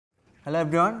Hello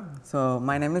everyone, so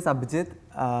my name is Abhijith.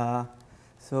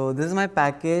 So this is my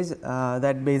package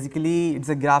that basically it's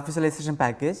a graph visualization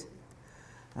package.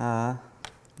 One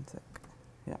sec.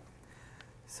 Yeah.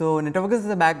 So NetworkViz is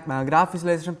a graph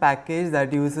visualization package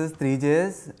that uses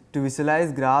 3JS to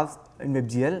visualize graphs in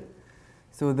WebGL.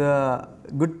 So the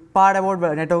good part about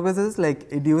NetworkViz is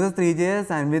like it uses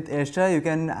 3JS, and with Azure you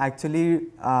can actually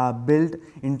build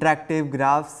interactive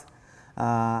graphs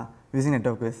using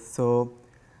NetworkViz. So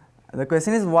the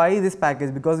question is why this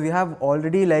package, because we have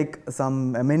already like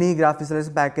some many graph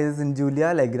visualization packages in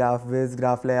Julia like GraphViz,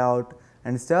 Graph Layout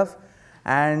and stuff.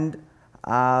 And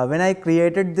when I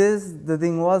created this, the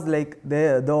thing was like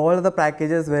all of the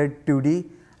packages were 2D,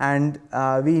 and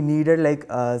we needed like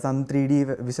some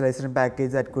 3D visualization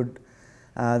package that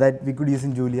we could use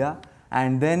in Julia.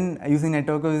 And then using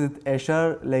NetworkViz with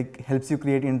Azure like helps you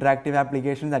create interactive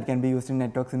applications that can be used in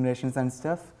network simulations and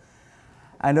stuff.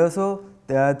 And also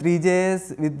the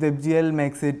 3JS with WebGL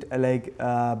makes it like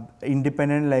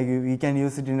independent, like we can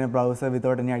use it in a browser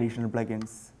without any additional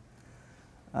plugins.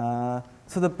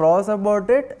 So the pros about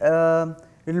it,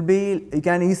 it will be you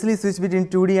can easily switch between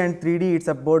 2D and 3D, it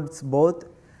supports both,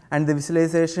 and the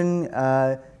visualization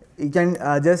you can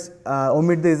just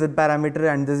omit the Z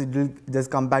parameter and it will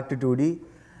just come back to 2D,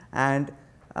 and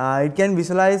it can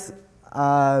visualize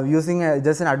using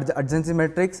just an adjacency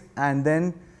matrix, and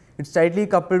then it's tightly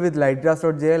coupled with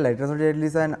lightgraphs.jl. Lightgraphs.jl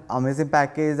is an amazing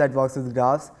package that works with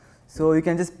graphs. So you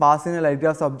can just pass in a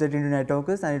lightgraphs object into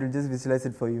NetworkViz and it will just visualize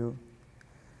it for you.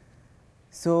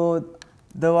 So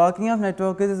the working of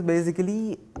NetworkViz is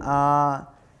basically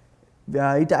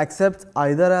it accepts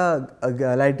either a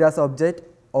lightgraphs object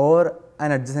or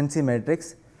an adjacency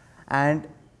matrix, and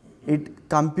it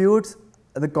computes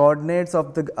the coordinates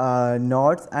of the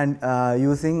nodes and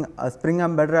using a Spring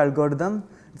Embedded algorithm,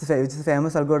 which is a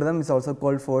famous algorithm. It's also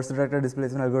called force directed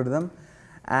displacement algorithm,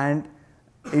 and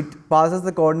it passes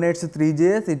the coordinates to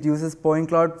 3JS. It uses point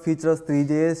cloud feature of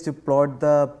 3JS to plot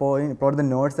the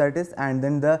nodes, that is, and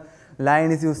then the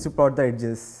line is used to plot the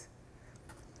edges.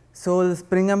 So the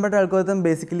Spring Embedded algorithm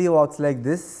basically works like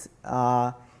this.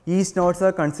 Each nodes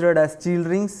are considered as shield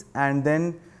rings, and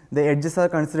then the edges are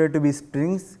considered to be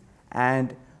springs.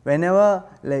 And whenever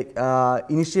like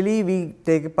initially we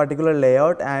take a particular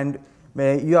layout and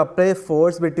you apply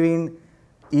force between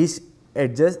each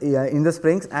edges in the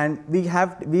springs, and we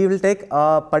will take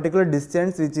a particular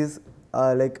distance which is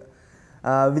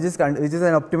which is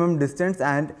an optimum distance,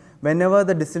 and whenever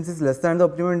the distance is less than the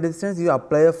optimum distance, you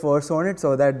apply a force on it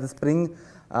so that the spring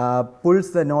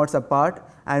pulls the nodes apart,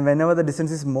 and whenever the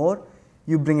distance is more,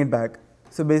 you bring it back.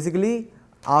 So basically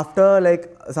after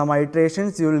like some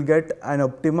iterations, you will get an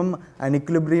optimum, an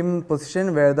equilibrium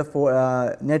position where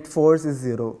the net force is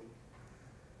 0.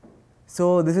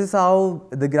 So this is how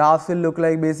the graphs will look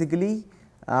like basically.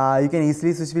 You can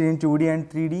easily switch between 2D and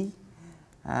 3D,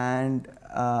 and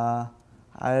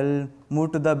I'll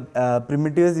move to the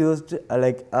primitives used.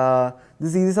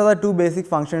 These are the two basic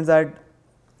functions that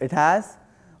it has.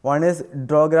 One is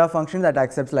draw graph function that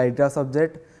accepts lightgraphs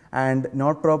object, and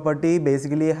node property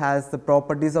basically has the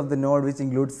properties of the node, which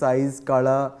include size,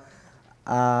 color,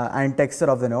 and texture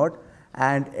of the node.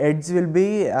 And edge will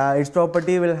be its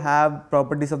property will have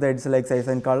properties of the edge like size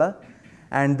and color,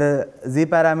 and the z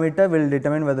parameter will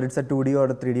determine whether it's a 2D or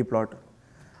a 3D plot.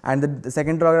 And the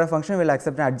second draw graph function will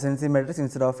accept an adjacency matrix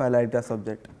instead of a lightgraphs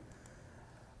object.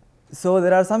 So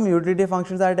there are some utility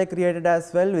functions that I created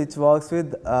as well, which works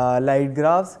with light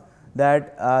graphs,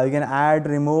 that you can add,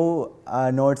 remove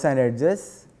nodes and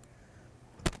edges.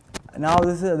 Now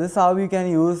this is how you can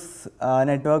use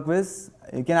NetworkViz.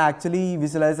 You can actually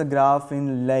visualize a graph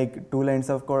in like 2 lines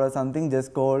of code or something.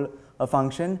 Just call a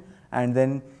function and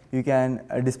then you can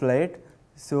display it.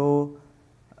 So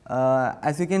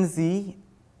as you can see,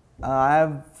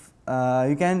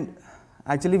 you can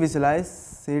actually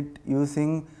visualize it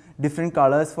using different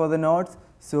colors for the nodes.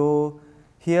 So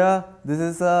here this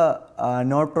is a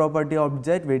node property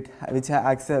object which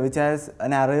has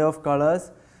an array of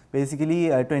colors. Basically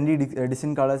 20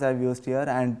 distinct colors I have used here,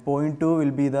 and 0.2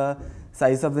 will be the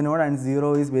size of the node, and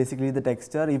 0 is basically the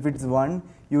texture. If it's 1,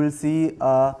 you will see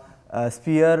a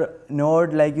sphere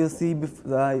node like you have seen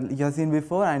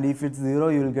before, and if it's 0,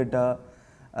 you will get a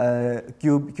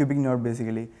cubic node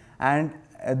basically. And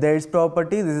the edge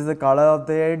property, this is the color of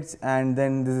the edge, and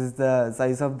then this is the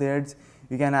size of the edge.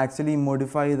 You can actually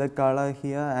modify the color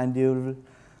here and you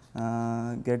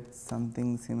will get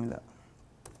something similar.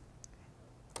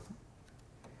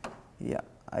 Yeah,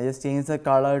 I just changed the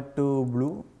color to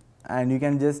blue, and you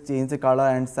can just change the color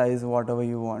and size whatever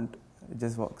you want. It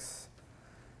just works.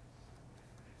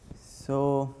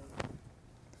 So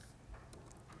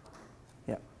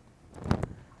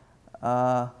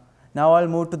Now I'll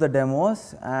move to the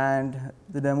demos, and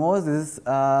the demos is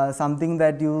something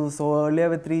that you saw earlier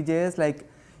with 3JS. Like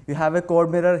you have a code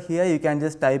mirror here, you can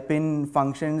just type in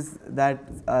functions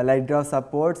that LightGraph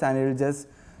supports, and it will just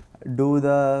do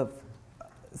the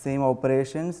same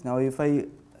operations. Now if I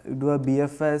do a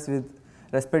BFS with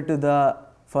respect to the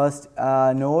first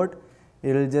node,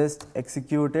 it will just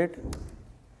execute it.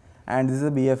 And this is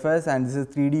a BFS, and this is a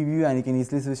 3D view, and you can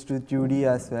easily switch to 2D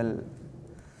as well.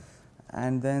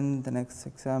 And then the next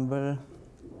example,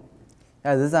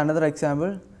 yeah, this is another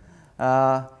example.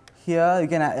 Here you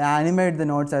can animate the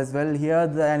nodes as well. Here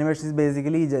the animation is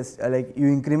basically just like you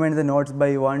increment the nodes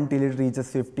by 1 till it reaches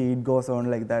 50, it goes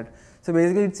on like that. So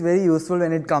basically it's very useful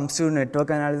when it comes to network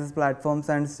analysis platforms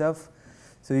and stuff.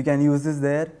 So you can use this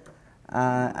there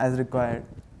as required.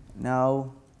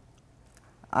 Now,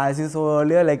 as you saw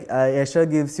earlier, like Azure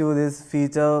gives you this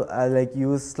feature like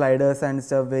use sliders and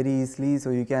stuff very easily,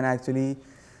 so you can actually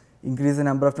increase the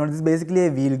number of nodes. This is basically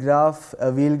a wheel graph. A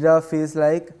wheel graph is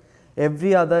like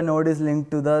every other node is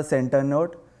linked to the center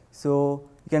node, so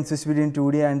you can switch between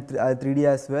 2D and 3D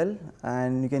as well,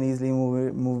 and you can easily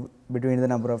move between the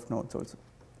number of nodes also.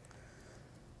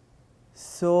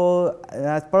 So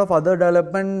as part of other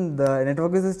development, the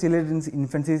NetworkViz is still in its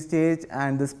infancy stage,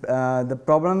 and this, the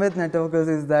problem with NetworkViz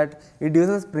is that it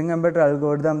uses Spring Embedded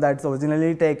algorithm that's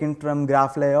originally taken from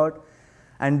graph layout,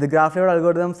 and the graph layout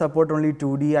algorithm support only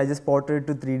 2D. I just ported it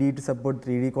to 3D to support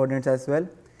 3D coordinates as well.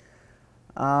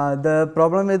 The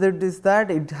problem with it is that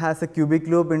it has a cubic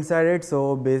loop inside it,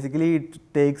 so basically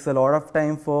it takes a lot of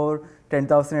time for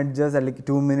 10,000 edges at like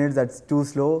 2 minutes. That's too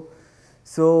slow.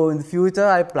 So in the future,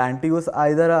 I plan to use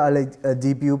either a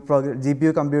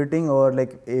GPU computing, or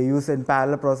like use in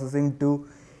parallel processing to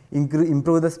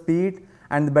improve the speed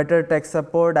and better text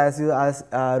support. As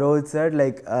Rohit said,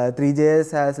 like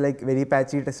 3JS has like very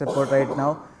patchy text support right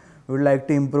now. We would like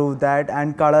to improve that,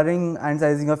 and coloring and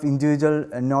sizing of individual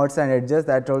nodes and edges,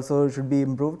 that also should be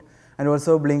improved, and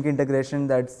also Blink integration,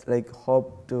 that's like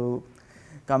hope to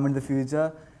come in the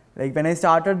future. Like when I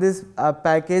started this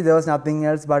package, there was nothing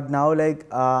else, but now like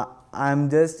I'm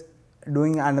just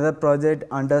doing another project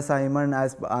under Simon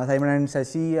and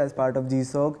Shashi as part of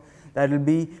GSOC that will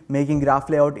be making graph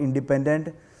layout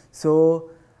independent.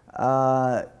 So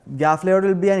graph layout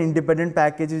will be an independent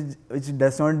package which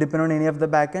does not depend on any of the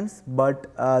backends,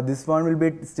 but this one will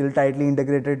be still tightly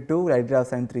integrated to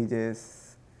LightGraphs and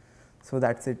 3JS. So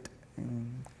that's it.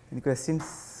 Any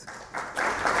questions?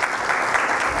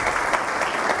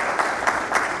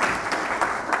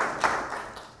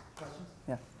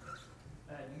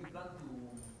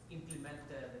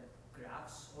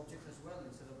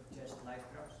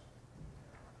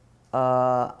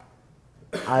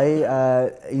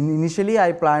 Initially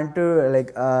I planned to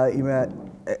like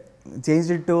change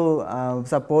it to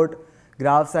support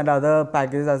graphs and other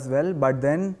packages as well, but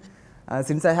then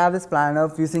since I have this plan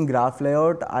of using graph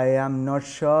layout, I am not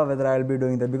sure whether I will be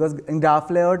doing that, because in graph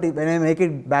layout, when I make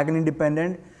it backend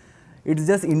independent, it's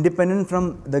just independent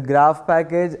from the graph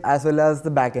package as well as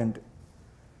the backend.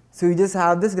 So you just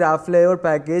have this graph layout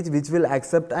package which will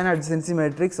accept an adjacency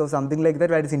matrix or something like that,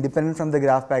 where it's independent from the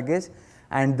graph package,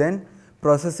 and then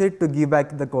process it to give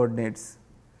back the coordinates.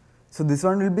 So this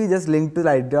one will be just linked to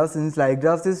LightGraphs, since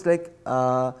LightGraphs is like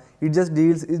it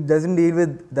doesn't deal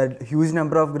with that huge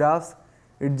number of graphs.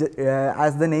 It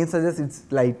as the name suggests, it's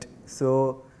light.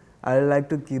 So I like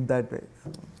to keep that way.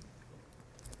 So,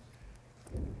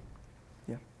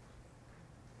 yeah.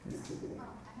 I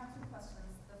have two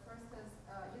questions. The first is,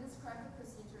 you described the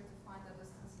procedure to find the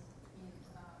distances between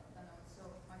the nodes.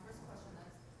 So my first question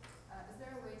is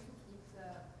there a way to keep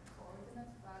the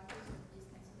coordinate values of these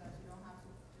things so that you don't have to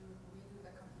redo the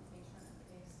computation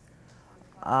in case?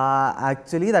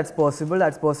 Actually, that's possible.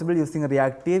 That's possible using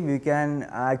reactive. You can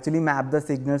actually map the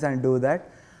signals and do that.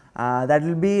 That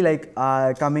will be like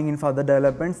coming in further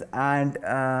developments. And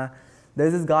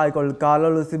there's this guy called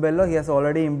Carlo Lucibello. He has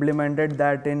already implemented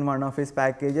that in one of his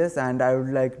packages, and I would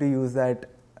like to use that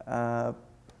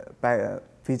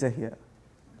feature here. Okay.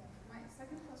 My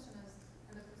second question is,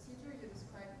 in the procedure you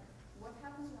described, what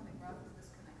happens when the graph is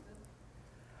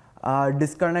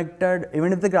disconnected?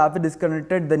 Even if the graph is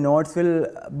disconnected, the nodes will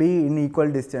be in equal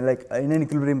distance, like in an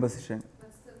equilibrium position.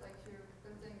 That's still like you're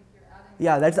adding.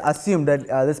 Yeah, that's assumed that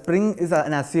the spring is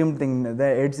an assumed thing. The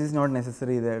edge is not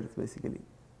necessary there, basically.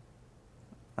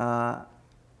 Yeah,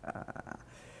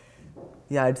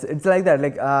 it's like that.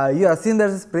 Like you assume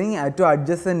there's a spring to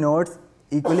adjust the nodes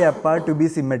equally apart to be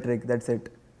symmetric. That's it.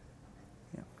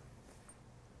 Yeah.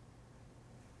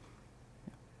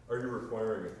 Are you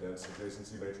requiring a dense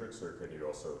adjacency matrix, or can you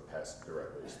also pass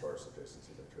directly sparse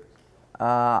adjacency matrix?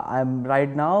 I'm right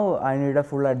now. I need a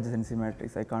full adjacency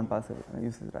matrix. I can't pass it.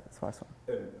 Use it as fast one.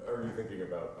 And are you thinking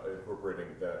about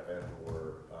incorporating that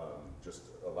and/or just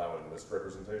allowing list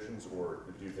representations, or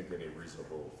do you think any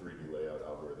reasonable 3D layout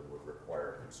algorithm would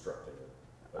require constructing it?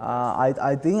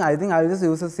 I think I'll just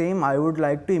use the same. I would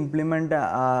like to implement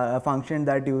a function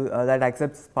that that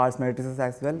accepts sparse matrices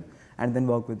as well, and then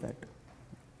work with that.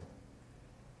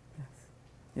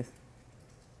 Yes.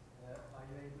 Are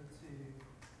you able to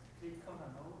click on a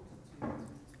node to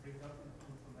bring up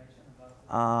information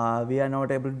about We are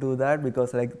not able to do that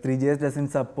because like 3JS doesn't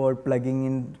support plugging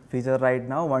in feature right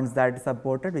now. Once that is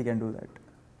supported, we can do that.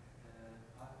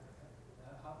 I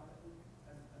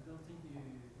don't think you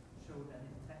showed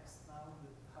any text now,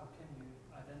 but how can you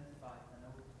identify a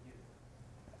node here?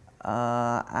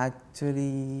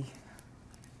 Actually,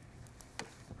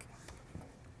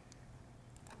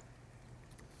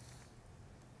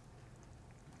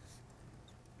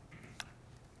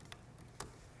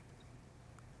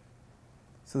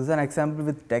 so this is an example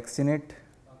with text in it.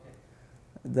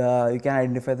 Okay. You can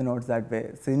identify the nodes that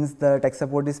way. Since the tech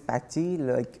support is patchy,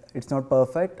 like it's not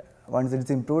perfect. Once it's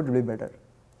improved, it will be better.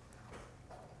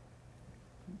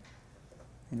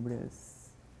 Anybody else?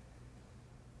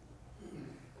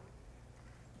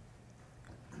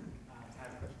 I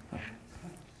have a question.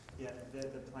 Yeah, the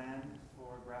plan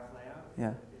for graph layout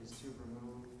Yeah. is to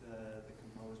remove the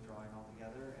composed drawing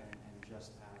altogether and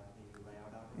just have the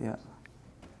layout algorithms. Yeah.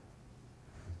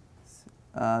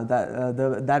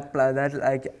 That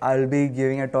like I'll be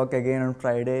giving a talk again on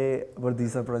Friday about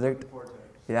this project. Looking forward to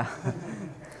it. Yeah.